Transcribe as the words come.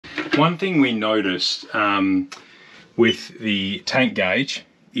One thing we noticed with the tank gauge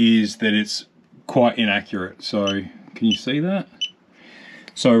is that it's quite inaccurate. So can you see that?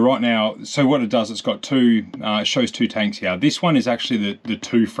 So right now, so what it does, it's got two, it shows two tanks here. This one is actually the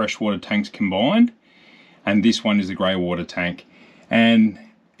two freshwater tanks combined, and this one is the grey water tank. And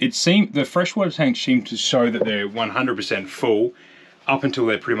it seemed, the freshwater tanks seem to show that they're 100% full up until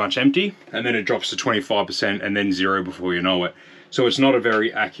they're pretty much empty, and then it drops to 25% and then 0 before you know it. So it's not a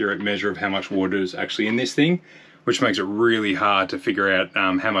very accurate measure of how much water is actually in this thing, which makes it really hard to figure out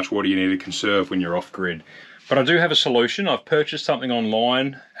how much water you need to conserve when you're off grid. But I do have a solution. I've purchased something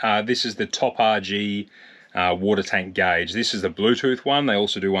online. This is the Topargee water tank gauge. This is the Bluetooth one. They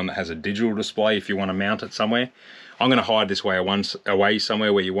also do one that has a digital display if you want to mount it somewhere. I'm going to hide this away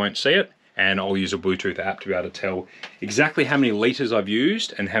somewhere where you won't see it, and I'll use a Bluetooth app to be able to tell exactly how many litres I've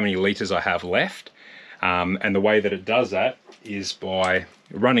used and how many litres I have left. And the way that it does that is by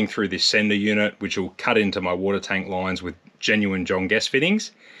running through this sender unit, which will cut into my water tank lines with genuine John Guest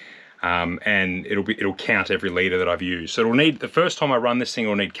fittings. And it'll count every litre that I've used. So it'll need, the first time I run this thing,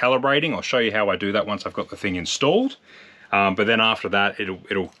 it'll need calibrating. I'll show you how I do that once I've got the thing installed. But then after that,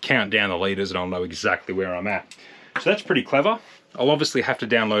 it'll count down the litres and I'll know exactly where I'm at. So that's pretty clever. I'll obviously have to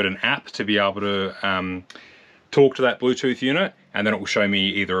download an app to be able to talk to that Bluetooth unit, and then it will show me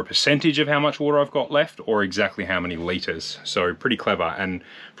either a percentage of how much water I've got left or exactly how many litres. So pretty clever. And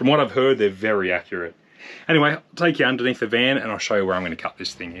from what I've heard, they're very accurate. Anyway, I'll take you underneath the van and I'll show you where I'm going to cut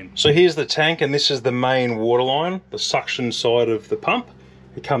this thing in. So here's the tank, and this is the main water line, the suction side of the pump.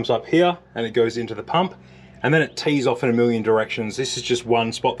 It comes up here and it goes into the pump, and then it tees off in a million directions. This is just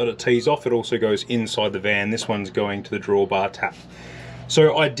one spot that it tees off. It also goes inside the van. This one's going to the drawbar tap.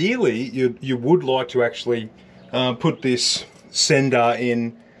 So ideally, you would like to actually put this sender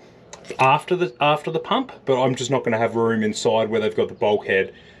in after the pump, but I'm just not going to have room inside where they've got the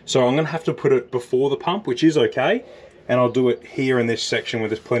bulkhead. So I'm going to have to put it before the pump, which is okay, and I'll do it here in this section where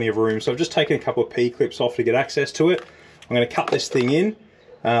there's plenty of room. So I've just taken a couple of P-clips off to get access to it. I'm going to cut this thing in,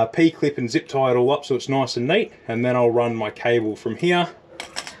 P-clip and zip tie it all up so it's nice and neat, and then I'll run my cable from here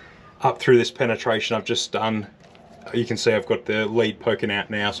up through this penetration I've just done. You can see I've got the lead poking out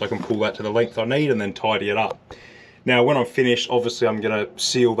now, so I can pull that to the length I need and then tidy it up. Now when I'm finished, obviously I'm going to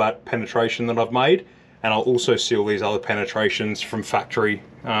seal that penetration that I've made, and I'll also seal these other penetrations from factory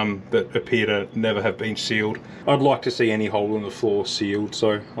that appear to never have been sealed. I'd like to see any hole in the floor sealed,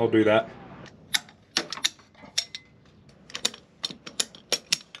 so I'll do that.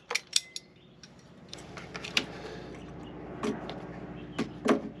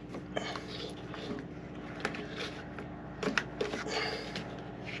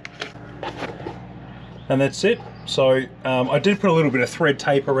 And that's it. So I did put a little bit of thread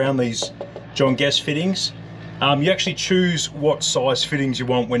tape around these John Guest fittings. You actually choose what size fittings you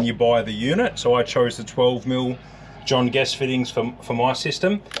want when you buy the unit. So I chose the 12mm John Guest fittings for my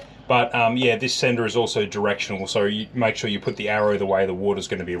system. But yeah, this sender is also directional, so you make sure you put the arrow the way the water's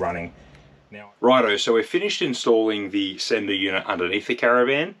going to be running. Now, righto, so we're finished installing the sender unit underneath the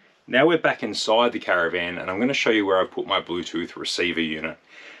caravan. Now we're back inside the caravan, and I'm going to show you where I've put my Bluetooth receiver unit.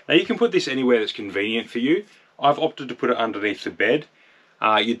 Now you can put this anywhere that's convenient for you. I've opted to put it underneath the bed.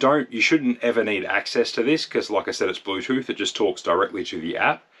 You shouldn't ever need access to this because, like I said, it's Bluetooth. It just talks directly to the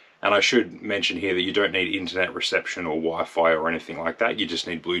app. And I should mention here that you don't need internet reception or Wi-Fi or anything like that. You just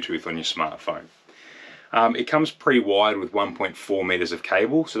need Bluetooth on your smartphone. It comes pre-wired with 1.4 meters of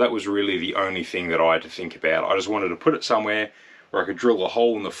cable, so that was really the only thing that I had to think about. I just wanted to put it somewhere where I could drill a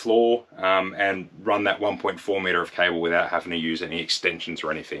hole in the floor and run that 1.4 meter of cable without having to use any extensions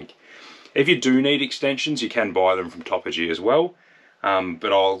or anything. If you do need extensions, you can buy them from Topargee as well,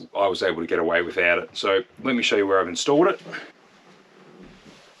 but I was able to get away without it. So let me show you where I've installed it.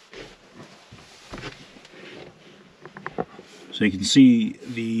 So you can see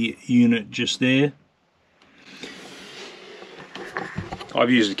the unit just there. I've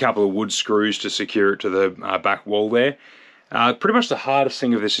used a couple of wood screws to secure it to the back wall there. Pretty much the hardest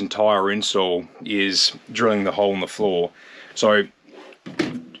thing of this entire install is drilling the hole in the floor. So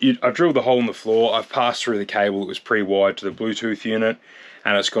I've drilled the hole in the floor, I've passed through the cable that was pre-wired to the Bluetooth unit,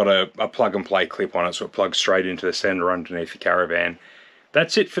 and it's got a plug and play clip on it, so it plugs straight into the sender underneath the caravan.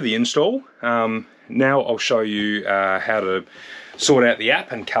 That's it for the install. Now I'll show you how to sort out the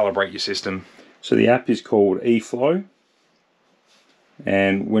app and calibrate your system. So the app is called eFlow,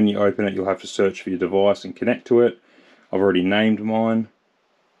 and when you open it you'll have to search for your device and connect to it. I've already named mine.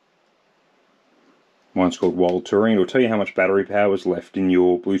 Mine's called Wild Touring. It'll tell you how much battery power is left in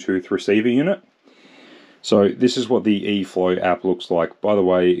your Bluetooth receiver unit. So this is what the eFlow app looks like. By the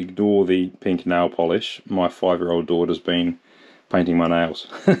way, ignore the pink nail polish. My 5-year-old daughter's been painting my nails.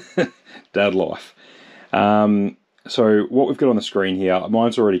 Dad life. So what we've got on the screen here,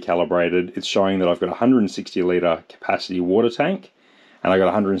 mine's already calibrated. It's showing that I've got a 160 litre capacity water tank, and I've got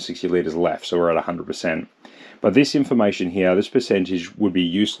 160 litres left, so we're at 100%. But this information here, this percentage, would be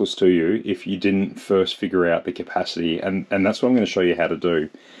useless to you if you didn't first figure out the capacity, and that's what I'm going to show you how to do.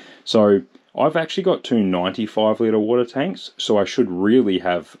 So I've actually got two 95 litre water tanks, so I should really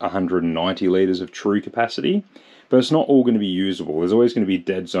have 190 litres of true capacity, but it's not all going to be usable. There's always going to be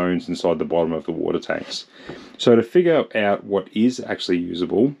dead zones inside the bottom of the water tanks. So to figure out what is actually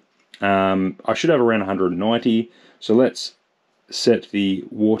usable, I should have around 190, so let's set the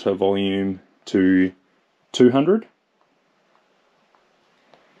water volume to 200.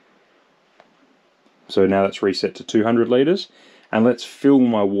 So now that's reset to 200 litres, and let's fill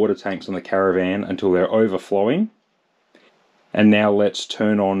my water tanks on the caravan until they're overflowing. And now let's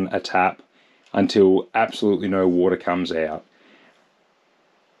turn on a tap until absolutely no water comes out.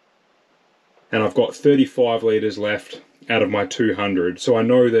 And I've got 35 litres left out of my 200, so I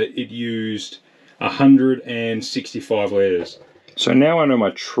know that it used 165 litres. So now I know my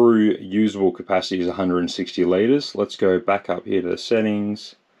true usable capacity is 160 litres. Let's go back up here to the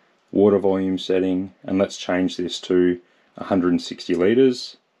settings, water volume setting, and let's change this to 160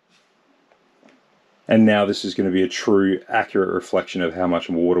 litres. And now this is going to be a true, accurate reflection of how much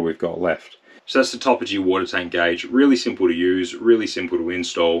water we've got left. So that's the Topargee water tank gauge. Really simple to use, really simple to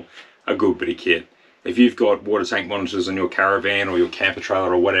install, a good bit of kit. If you've got water tank monitors on your caravan or your camper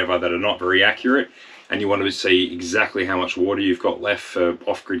trailer or whatever that are not very accurate, and you want to see exactly how much water you've got left for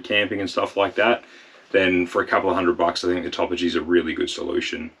off-grid camping and stuff like that, then for a couple of $100, I think the Topargee is a really good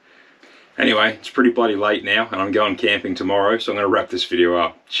solution. Anyway, it's pretty bloody late now, and I'm going camping tomorrow, so I'm going to wrap this video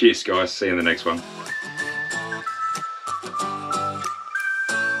up. Cheers guys, see you in the next one.